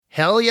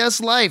Hell Yes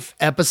Life,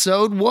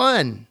 Episode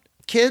 1.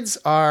 Kids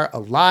are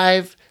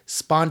alive,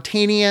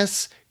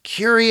 spontaneous,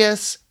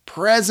 curious,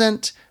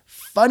 present,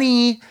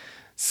 funny,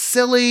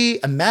 silly,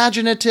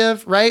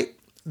 imaginative, right?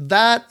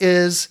 That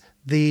is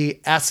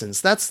the essence.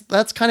 That's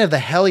kind of the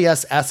Hell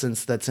Yes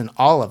essence that's in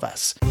all of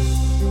us.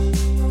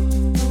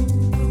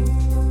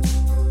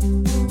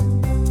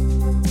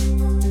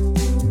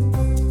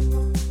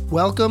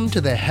 Welcome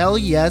to the Hell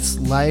Yes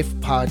Life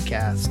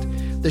podcast,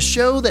 the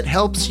show that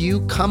helps you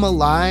come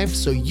alive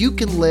so you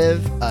can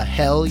live a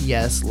Hell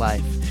Yes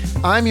life.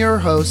 I'm your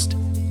host,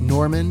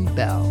 Norman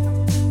Bell.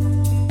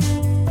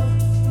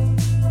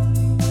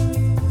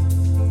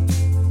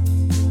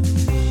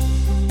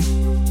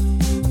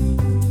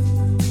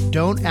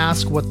 Don't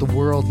ask what the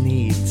world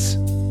needs.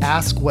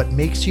 Ask what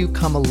makes you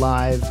come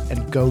alive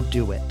and go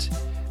do it.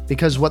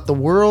 Because what the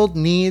world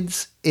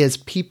needs is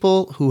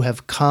people who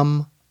have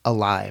come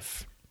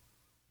alive.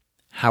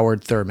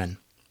 Howard Thurman.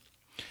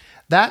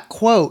 That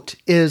quote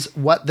is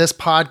what this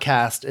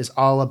podcast is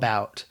all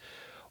about.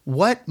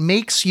 What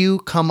makes you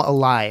come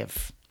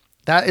alive?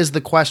 That is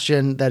the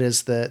question, that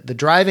is the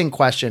driving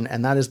question,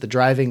 and that is the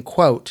driving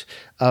quote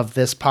of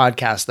this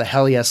podcast, the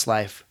Hell Yes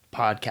Life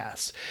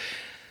podcast.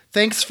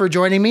 Thanks for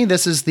joining me.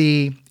 This is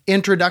the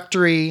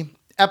introductory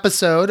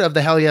episode of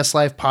the Hell Yes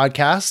Life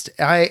podcast.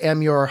 I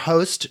am your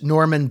host,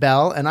 Norman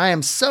Bell, and I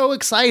am so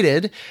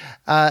excited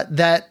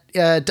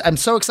I'm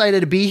so excited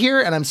to be here,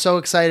 and I'm so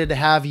excited to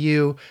have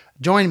you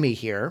join me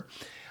here.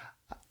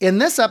 In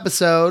this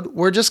episode,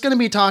 we're just going to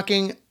be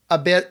talking a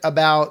bit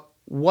about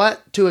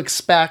what to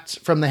expect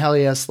from the Hell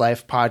Yes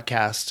Life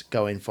podcast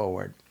going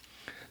forward.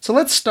 So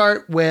let's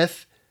start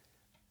with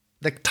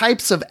the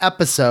types of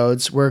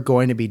episodes we're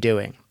going to be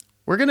doing.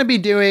 We're going to be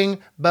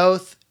doing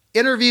both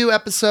interview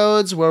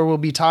episodes where we'll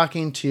be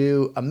talking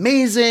to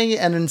amazing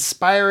and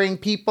inspiring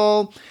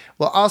people.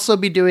 We'll also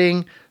be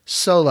doing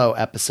solo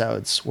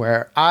episodes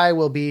where I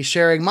will be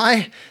sharing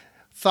my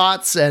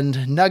thoughts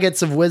and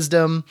nuggets of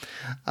wisdom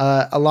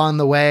along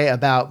the way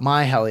about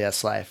my Hell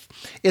Yes life.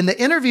 In the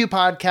interview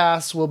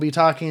podcast, we'll be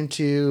talking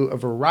to a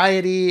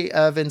variety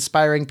of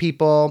inspiring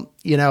people,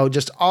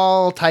 just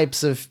all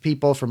types of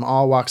people from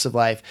all walks of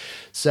life.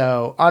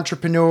 So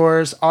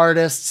entrepreneurs,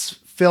 artists,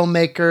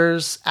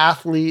 filmmakers,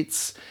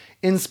 athletes,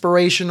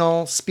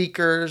 inspirational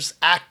speakers,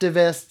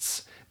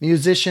 activists,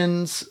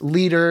 musicians,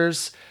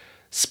 leaders,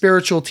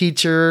 spiritual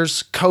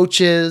teachers,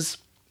 coaches,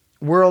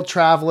 world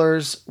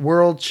travelers,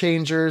 world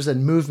changers,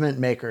 and movement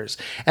makers.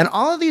 And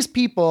all of these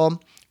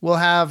people will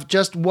have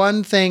just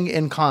one thing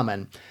in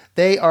common.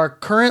 They are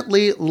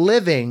currently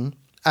living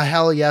a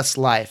Hell Yes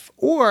life,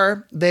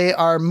 or they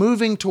are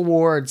moving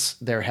towards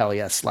their Hell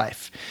Yes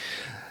life.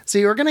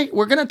 See, we're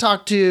gonna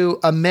talk to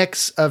a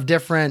mix of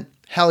different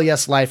Hell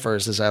Yes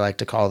lifers, as I like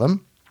to call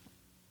them.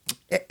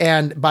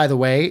 And by the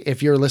way,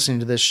 if you're listening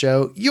to this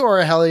show, you're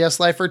a Hell Yes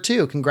lifer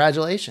too.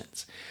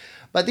 Congratulations.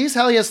 But these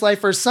Hell Yes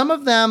lifers, some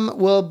of them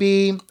will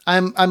be,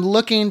 I'm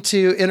looking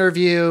to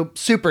interview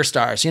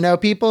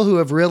superstars, people who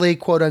have really,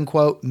 quote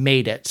unquote,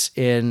 made it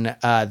in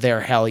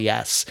their Hell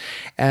Yes.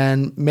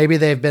 And maybe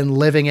they've been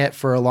living it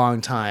for a long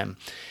time.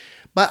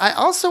 But I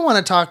also want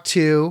to talk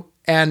to,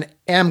 and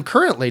am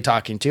currently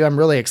talking to, I'm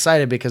really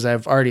excited because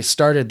I've already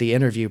started the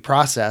interview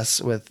process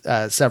with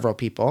several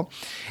people.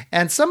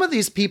 And some of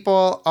these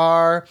people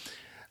are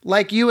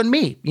like you and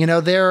me,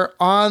 they're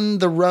on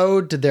the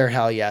road to their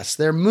Hell Yes.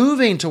 They're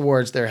moving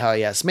towards their Hell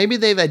Yes. Maybe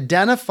they've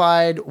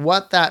identified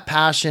what that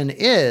passion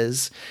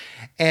is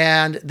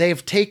and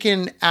they've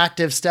taken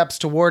active steps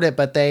toward it,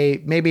 but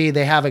maybe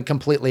they haven't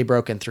completely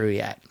broken through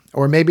yet.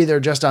 Or maybe they're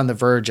just on the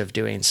verge of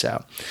doing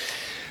so.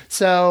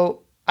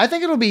 So I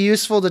think it'll be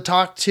useful to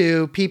talk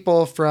to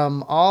people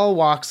from all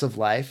walks of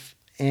life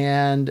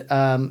and,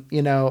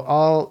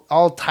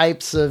 all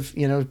types of,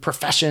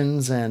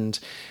 professions and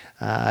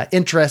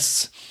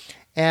interests.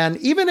 And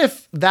even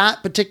if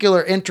that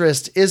particular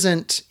interest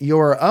isn't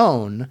your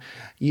own,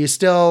 you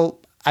still,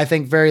 I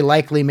think, very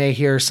likely may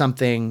hear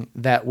something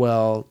that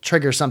will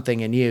trigger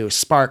something in you,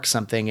 spark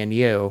something in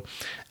you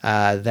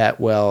that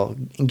will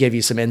give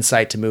you some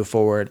insight to move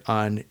forward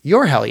on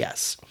your Hell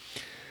Yes.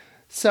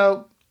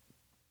 So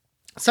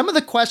some of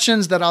the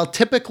questions that I'll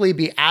typically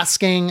be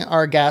asking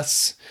our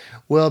guests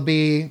will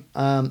be,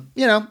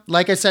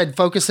 like I said,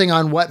 focusing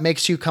on what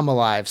makes you come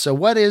alive. So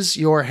what is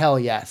your Hell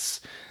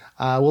Yes?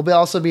 We'll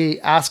also be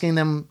asking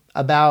them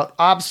about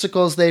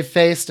obstacles they've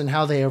faced and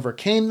how they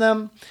overcame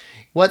them,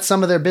 what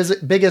some of their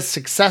biggest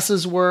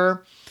successes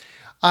were.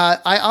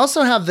 I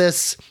also have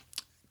this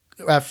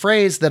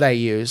phrase that I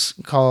use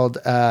called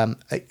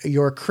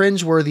your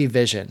cringeworthy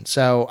vision.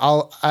 So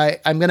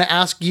I'm going to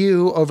ask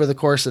you over the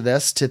course of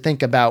this to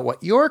think about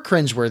what your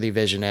cringeworthy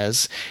vision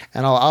is,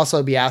 and I'll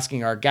also be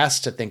asking our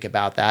guests to think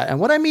about that. And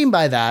what I mean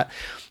by that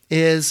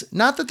is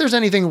not that there's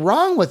anything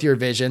wrong with your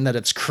vision, that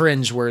it's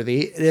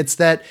cringeworthy. It's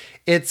that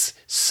it's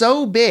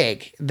so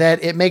big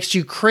that it makes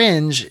you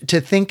cringe to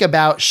think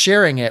about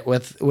sharing it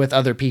with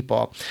other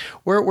people.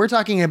 We're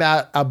talking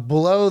about a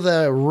blow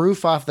the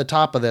roof off the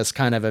top of this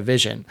kind of a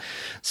vision.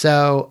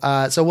 So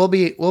we'll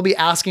be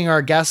asking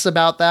our guests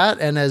about that,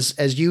 and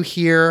as you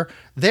hear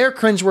their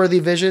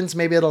cringeworthy visions,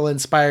 maybe it'll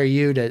inspire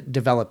you to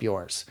develop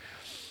yours.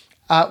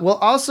 We'll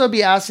also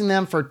be asking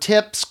them for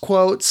tips,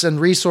 quotes, and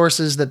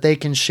resources that they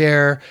can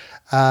share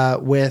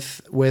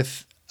with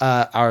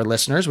our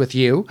listeners, with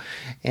you,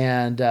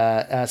 and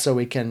so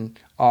we can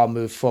all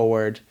move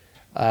forward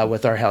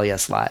with our Hell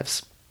Yes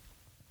lives.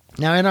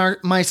 Now, in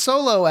my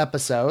solo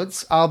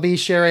episodes, I'll be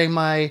sharing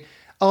my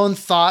own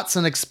thoughts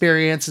and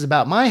experiences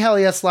about my Hell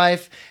Yes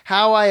life,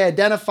 how I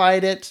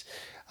identified it,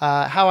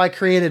 how I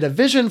created a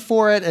vision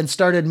for it and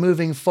started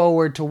moving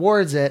forward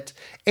towards it.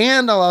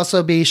 And I'll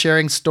also be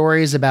sharing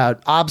stories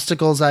about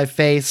obstacles I've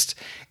faced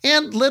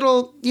and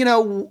little,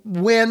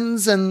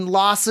 wins and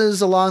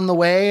losses along the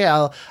way.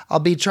 I'll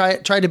be try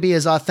to be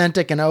as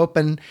authentic and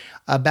open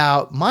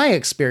about my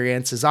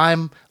experience as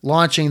I'm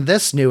launching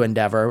this new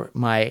endeavor,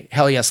 my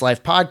Hell Yes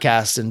Life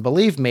podcast. And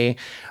believe me,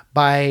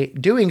 by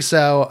doing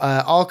so,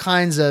 all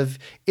kinds of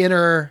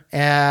inner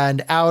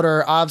and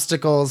outer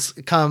obstacles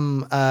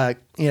come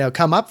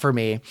up for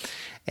me,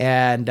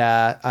 and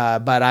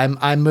but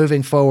I'm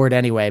moving forward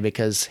anyway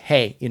because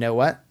hey, you know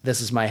what?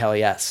 This is my Hell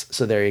Yes.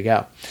 So there you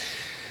go.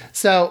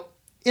 So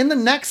in the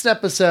next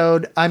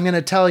episode, I'm going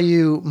to tell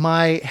you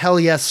my Hell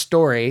Yes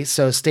story.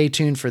 So stay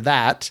tuned for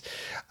that.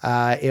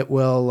 It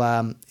will,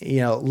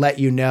 let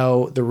you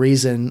know the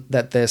reason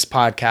that this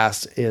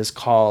podcast is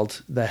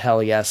called the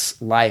Hell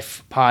Yes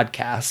Life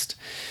Podcast.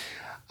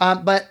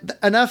 But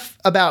enough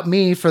about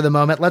me for the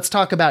moment. Let's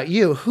talk about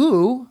you.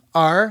 Who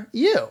are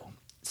you?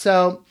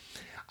 So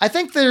I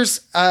think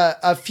there's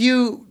a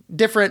few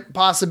different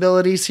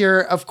possibilities here.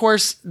 Of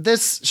course,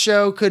 this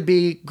show could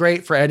be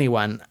great for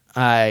anyone,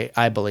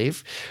 I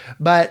believe.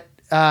 But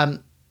I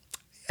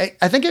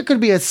think it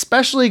could be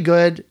especially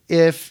good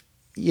if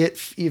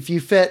you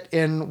fit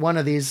in one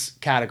of these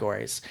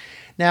categories.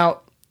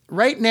 Now,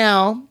 right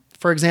now,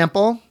 for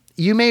example,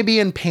 you may be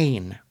in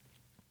pain.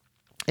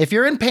 If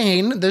you're in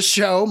pain, this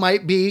show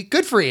might be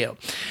good for you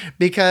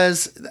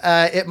because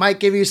it might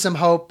give you some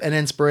hope and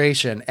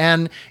inspiration.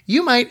 And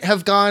you might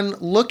have gone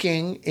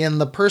looking in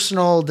the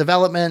personal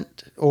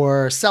development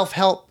or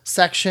self-help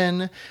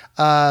section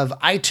of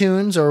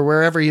iTunes or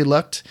wherever you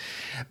looked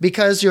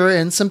because you're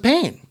in some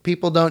pain.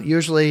 People don't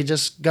usually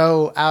just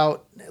go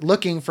out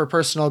looking for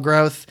personal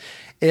growth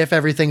if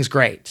everything's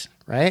great,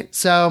 right?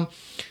 So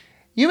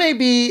you may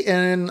be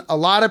in a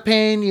lot of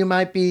pain. You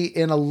might be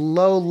in a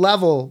low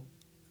level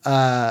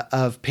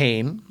of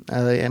pain.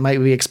 It might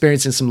be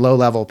experiencing some low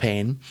level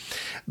pain,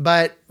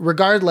 but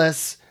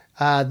regardless,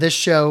 this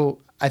show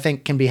I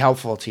think can be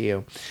helpful to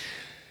you.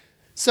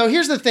 So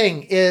here's the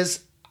thing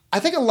is I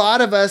think a lot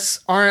of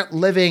us aren't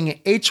living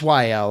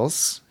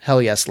HYLs,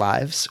 Hell Yes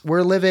lives.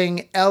 We're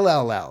living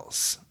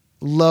LLLs,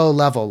 low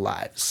level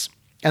lives.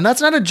 And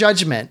that's not a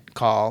judgment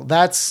call.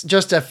 That's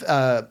just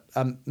a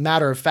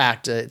matter of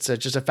fact. It's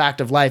just a fact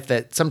of life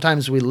that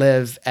sometimes we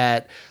live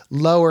at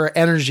lower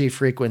energy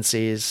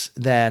frequencies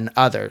than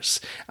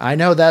others. I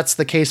know that's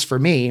the case for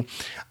me.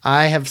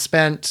 I have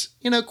spent,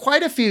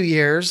 quite a few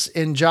years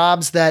in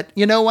jobs that,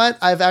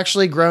 I've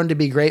actually grown to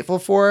be grateful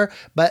for,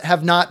 but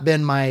have not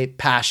been my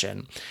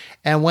passion.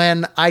 And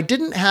when I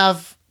didn't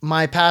have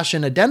my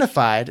passion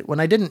identified, when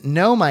I didn't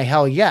know my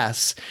Hell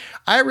Yes,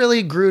 I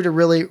really grew to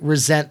really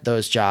resent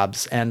those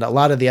jobs and a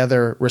lot of the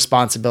other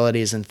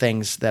responsibilities and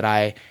things that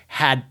I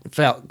had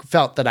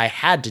felt that I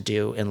had to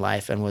do in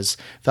life and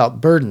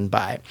felt burdened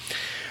by.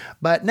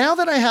 But now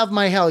that I have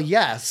my Hell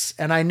Yes,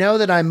 and I know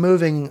that I'm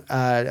moving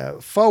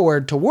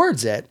forward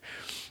towards it,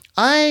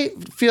 I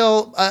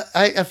feel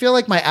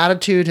like my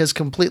attitude has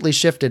completely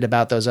shifted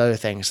about those other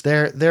things.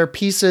 There are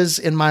pieces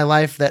in my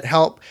life that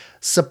help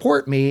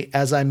support me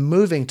as I'm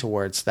moving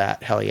towards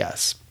that Hell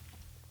Yes.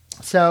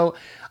 So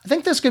I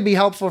think this could be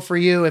helpful for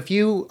you if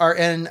you are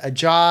in a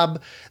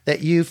job that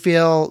you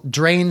feel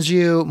drains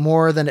you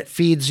more than it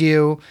feeds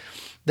you,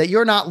 that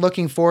you're not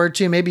looking forward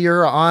to. Maybe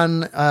you're on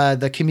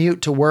the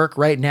commute to work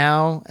right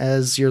now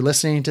as you're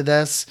listening to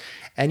this,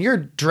 and you're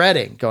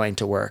dreading going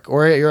to work,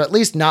 or you're at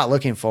least not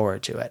looking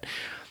forward to it.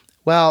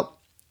 Well,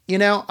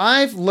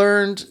 I've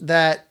learned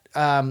that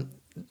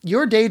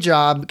your day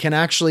job can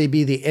actually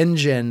be the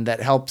engine that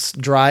helps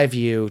drive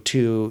you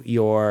to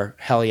your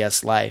Hell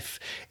Yes life.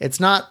 It's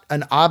not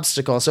an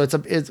obstacle. So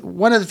it's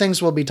one of the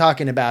things we'll be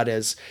talking about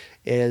is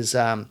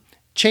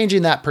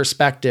changing that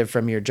perspective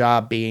from your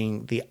job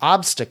being the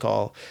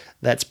obstacle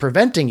that's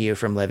preventing you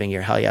from living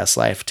your Hell Yes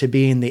life to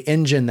being the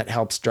engine that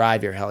helps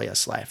drive your Hell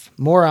Yes life.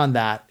 More on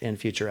that in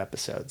future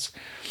episodes.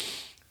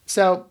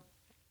 So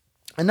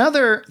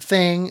another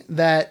thing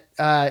that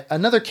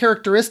another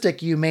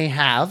characteristic you may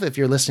have if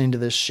you're listening to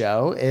this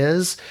show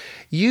is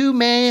you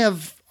may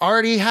have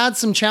already had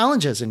some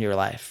challenges in your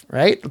life,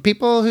 right?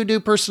 People who do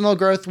personal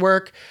growth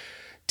work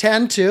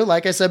tend to,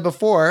 like I said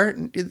before,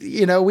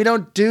 we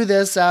don't do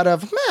this out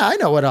of, I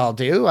know what I'll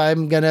do.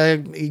 I'm going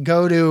to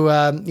go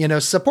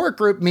to, support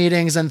group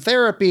meetings and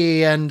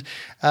therapy and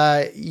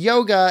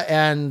yoga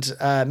and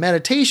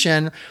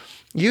meditation.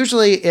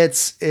 Usually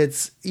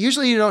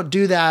usually you don't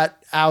do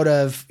that out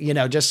of,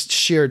 just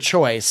sheer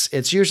choice.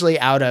 It's usually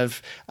out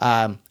of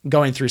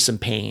going through some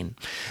pain.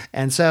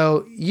 And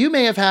so you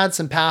may have had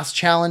some past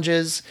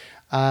challenges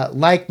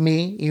like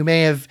me. You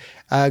may have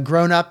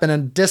grown up in a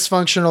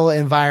dysfunctional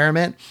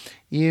environment.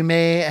 You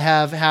may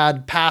have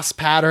had past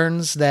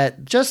patterns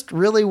that just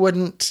really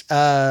wouldn't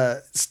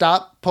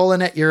stop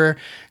pulling at your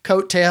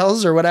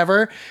coattails or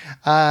whatever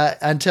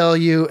until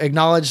you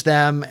acknowledged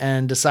them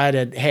and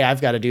decided, hey, I've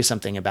got to do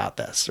something about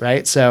this,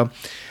 right? So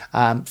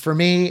for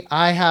me,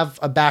 I have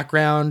a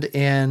background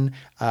in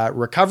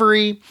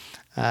recovery.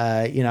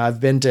 I've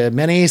been to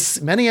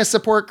many a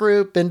support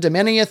group, been to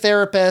many a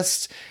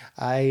therapist.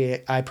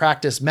 I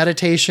practice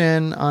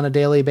meditation on a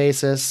daily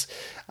basis.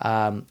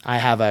 I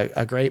have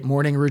a great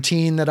morning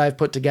routine that I've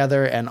put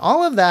together, and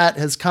all of that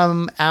has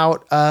come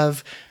out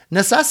of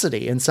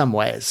necessity in some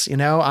ways.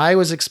 I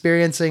was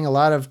experiencing a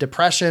lot of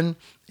depression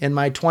in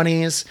my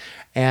 20s,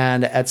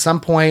 and at some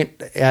point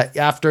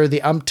after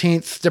the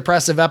umpteenth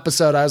depressive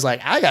episode, I was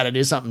like, I got to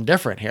do something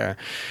different here.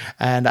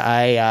 And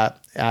I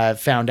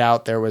found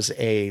out there was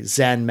a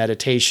Zen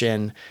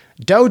meditation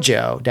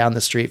dojo down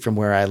the street from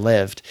where I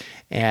lived.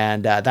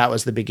 And that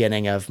was the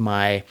beginning of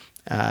my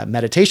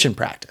meditation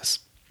practice.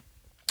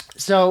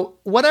 So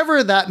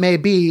whatever that may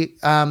be,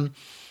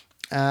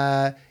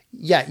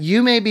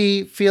 you may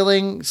be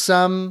feeling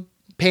some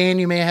pain.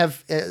 You may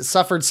have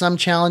suffered some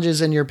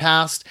challenges in your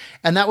past.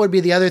 And that would be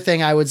the other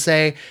thing I would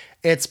say.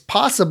 It's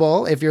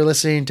possible, if you're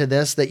listening to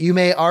this, that you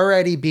may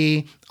already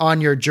be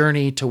on your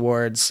journey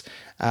towards,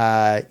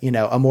 a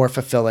more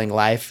fulfilling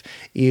life.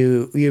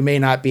 You may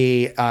not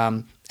be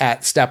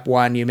at step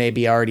one. You may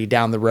be already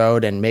down the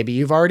road, and maybe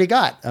you've already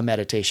got a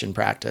meditation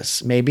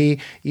practice.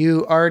 Maybe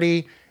you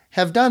already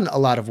have done a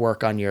lot of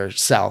work on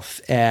yourself,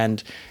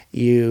 and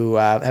you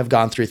have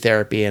gone through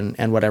therapy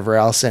and whatever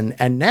else.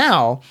 And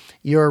now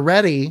you're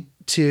at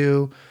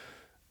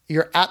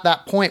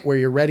that point where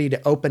you're ready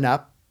to open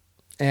up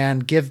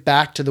and give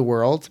back to the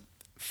world,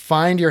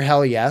 find your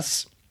hell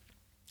yes,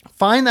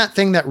 find that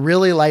thing that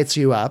really lights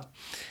you up,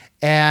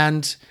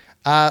 and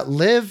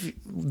live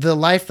the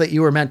life that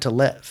you were meant to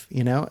live.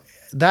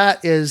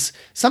 That is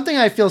something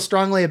I feel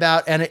strongly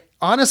about. And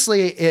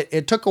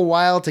it took a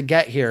while to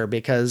get here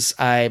because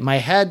my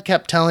head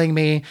kept telling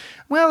me,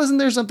 well, isn't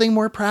there something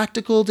more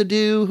practical to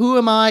do? Who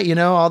am I?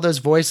 All those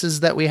voices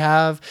that we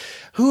have.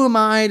 Who am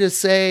I to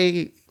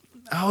say,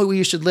 oh,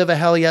 you should live a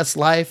hell yes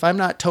life? I'm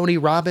not Tony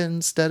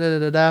Robbins,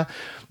 But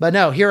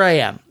no, here I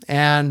am.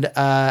 And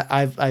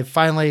I've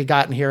finally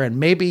gotten here, and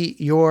maybe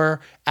you're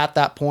at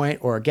that point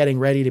or getting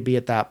ready to be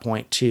at that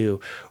point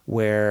too,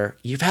 where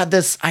you've had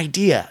this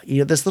idea,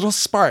 this little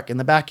spark in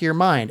the back of your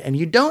mind, and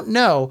you don't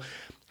know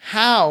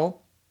how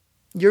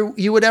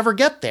you would ever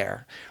get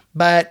there,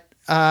 but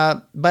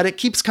it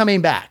keeps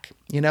coming back.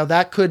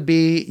 That could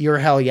be your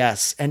hell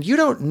yes, and you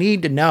don't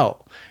need to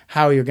know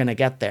how you're going to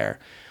get there,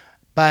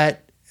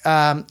 but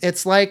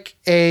it's like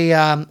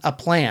a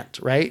plant,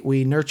 right?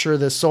 We nurture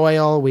the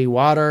soil, we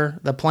water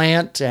the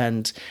plant,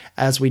 and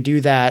as we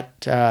do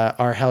that,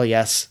 our hell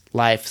yes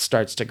life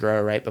starts to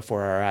grow right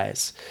before our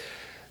eyes.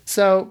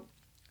 So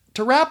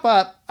to wrap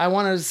up, I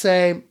wanted to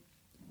say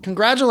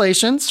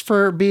congratulations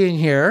for being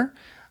here.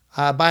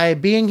 By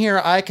being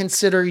here, I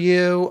consider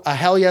you a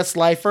hell yes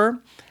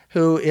lifer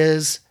who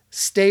is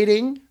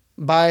stating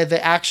by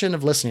the action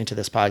of listening to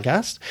this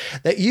podcast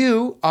that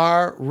you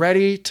are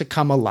ready to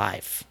come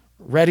alive.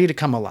 Ready to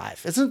come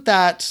alive. Isn't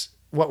that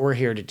what we're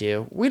here to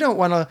do? We don't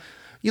want to,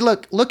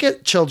 look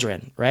at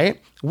children, right?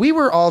 We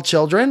were all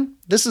children.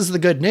 This is the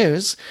good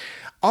news.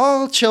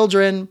 All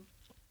children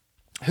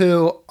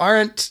who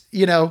aren't,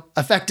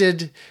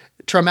 affected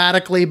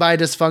traumatically by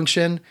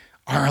dysfunction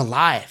are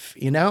alive.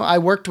 I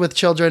worked with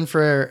children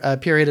for a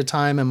period of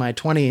time in my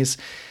 20s,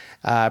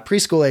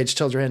 preschool age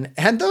children,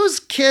 and those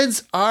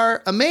kids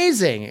are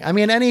amazing. I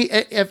mean,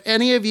 if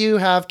any of you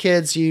have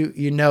kids,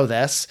 you know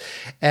this,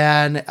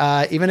 and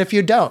even if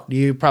you don't,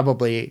 you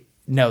probably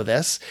know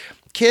this.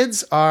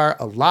 Kids are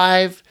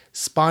alive,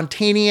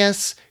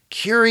 spontaneous,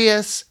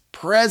 curious,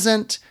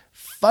 present,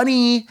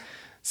 funny,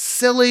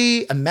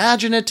 silly,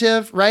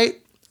 imaginative, right?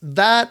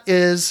 That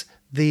is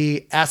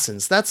the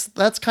essence.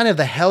 That's kind of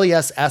the hell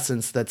yes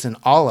essence that's in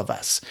all of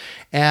us.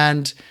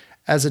 And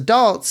as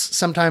adults,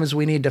 sometimes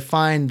we need to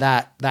find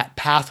that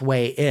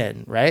pathway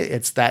in, right?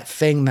 It's that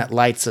thing that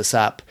lights us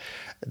up,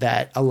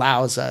 that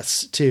allows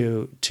us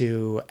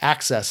to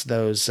access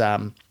those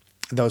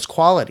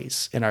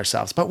qualities in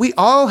ourselves. But we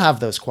all have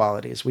those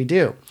qualities. We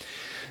do.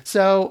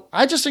 So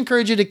I just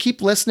encourage you to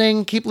keep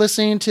listening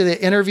to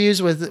the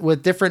interviews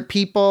with different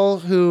people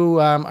who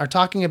are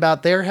talking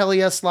about their hell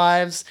yes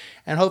lives,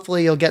 and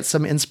hopefully you'll get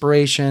some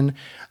inspiration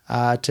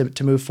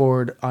to move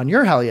forward on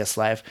your hell yes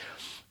life.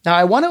 Now,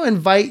 I want to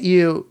invite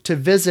you to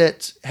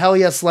visit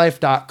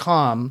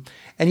hellyeslife.com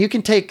and you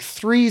can take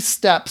 3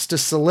 steps to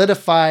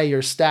solidify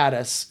your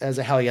status as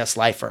a Hell Yes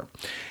Lifer.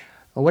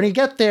 Well, when you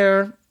get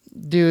there,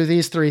 do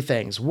these 3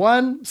 things.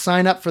 1,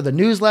 sign up for the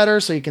newsletter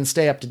so you can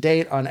stay up to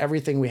date on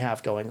everything we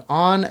have going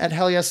on at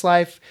Hell Yes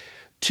Life.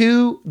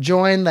 2,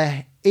 join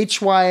the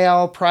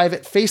HYL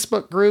private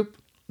Facebook group.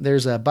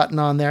 There's a button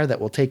on there that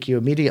will take you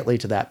immediately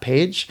to that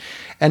page.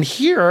 And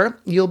here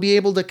you'll be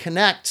able to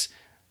connect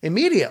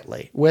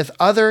immediately with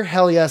other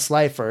Hell Yes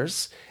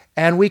Lifers,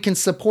 and we can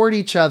support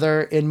each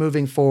other in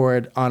moving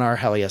forward on our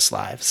Hell Yes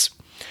lives.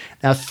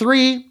 Now,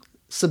 3,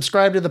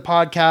 subscribe to the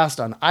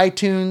podcast on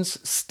iTunes,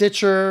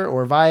 Stitcher,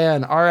 or via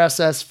an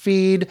RSS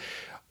feed,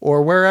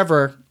 or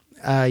wherever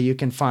you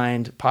can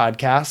find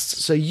podcasts,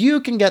 so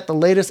you can get the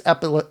latest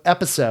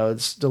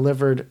episodes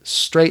delivered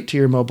straight to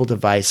your mobile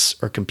device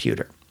or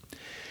computer.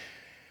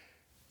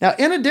 Now,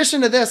 in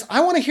addition to this,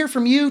 I want to hear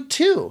from you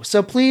too.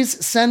 So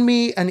please send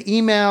me an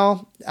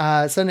email.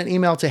 Send an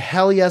email to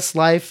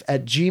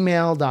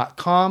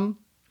hellyeslife@gmail.com.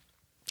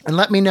 And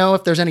let me know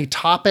if there's any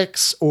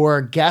topics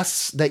or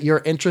guests that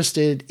you're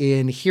interested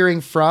in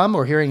hearing from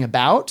or hearing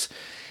about.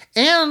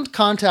 And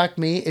contact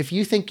me if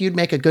you think you'd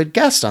make a good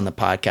guest on the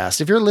podcast.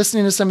 If you're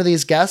listening to some of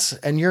these guests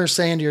and you're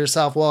saying to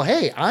yourself, well,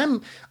 hey,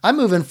 I'm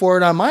moving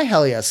forward on my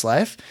Hell Yes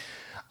life.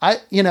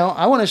 I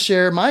want to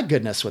share my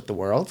goodness with the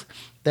world.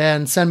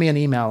 Then send me an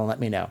email and let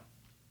me know.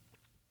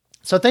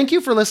 So thank you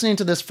for listening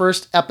to this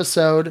first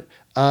episode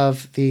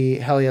of the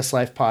Hell Yes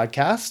Life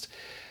podcast.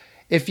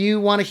 If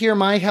you want to hear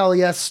my Hell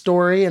Yes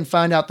story and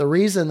find out the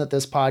reason that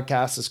this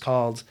podcast is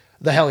called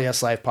the Hell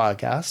Yes Life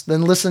podcast,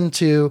 then listen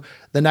to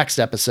the next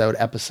episode,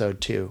 episode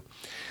 2.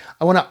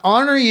 I want to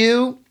honor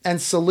you and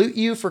salute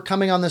you for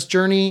coming on this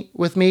journey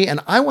with me,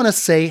 and I want to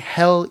say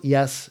hell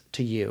yes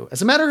to you.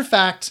 As a matter of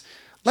fact,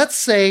 let's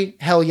say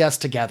hell yes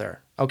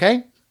together,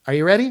 okay? Are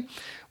you ready?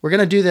 We're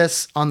going to do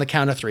this on the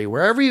count of 3.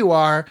 Wherever you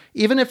are,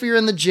 even if you're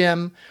in the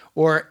gym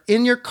or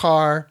in your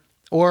car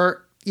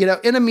or,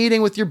 in a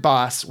meeting with your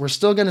boss, we're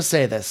still going to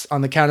say this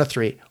on the count of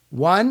 3.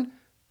 1,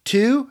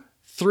 2,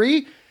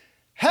 3.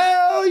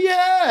 Hell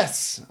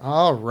yes!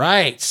 All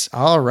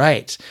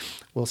right.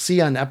 We'll see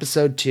you on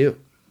episode 2.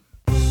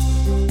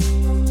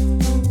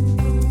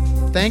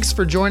 Thanks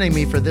for joining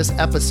me for this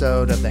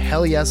episode of the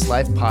Hell Yes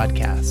Life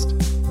podcast.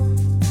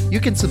 You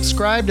can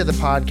subscribe to the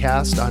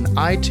podcast on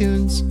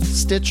iTunes,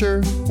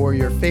 Stitcher, or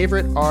your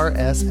favorite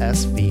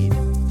RSS feed.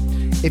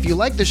 If you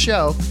like the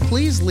show,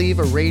 please leave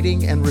a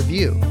rating and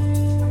review.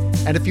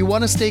 And if you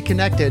want to stay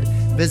connected,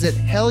 visit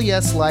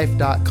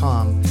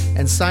hellyeslife.com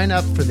and sign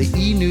up for the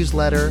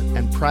e-newsletter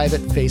and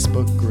private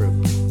Facebook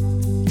group.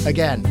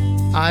 Again,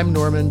 I'm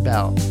Norman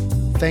Bell.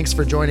 Thanks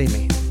for joining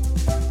me.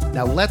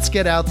 Now let's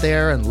get out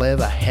there and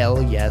live a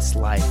Hell Yes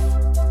life.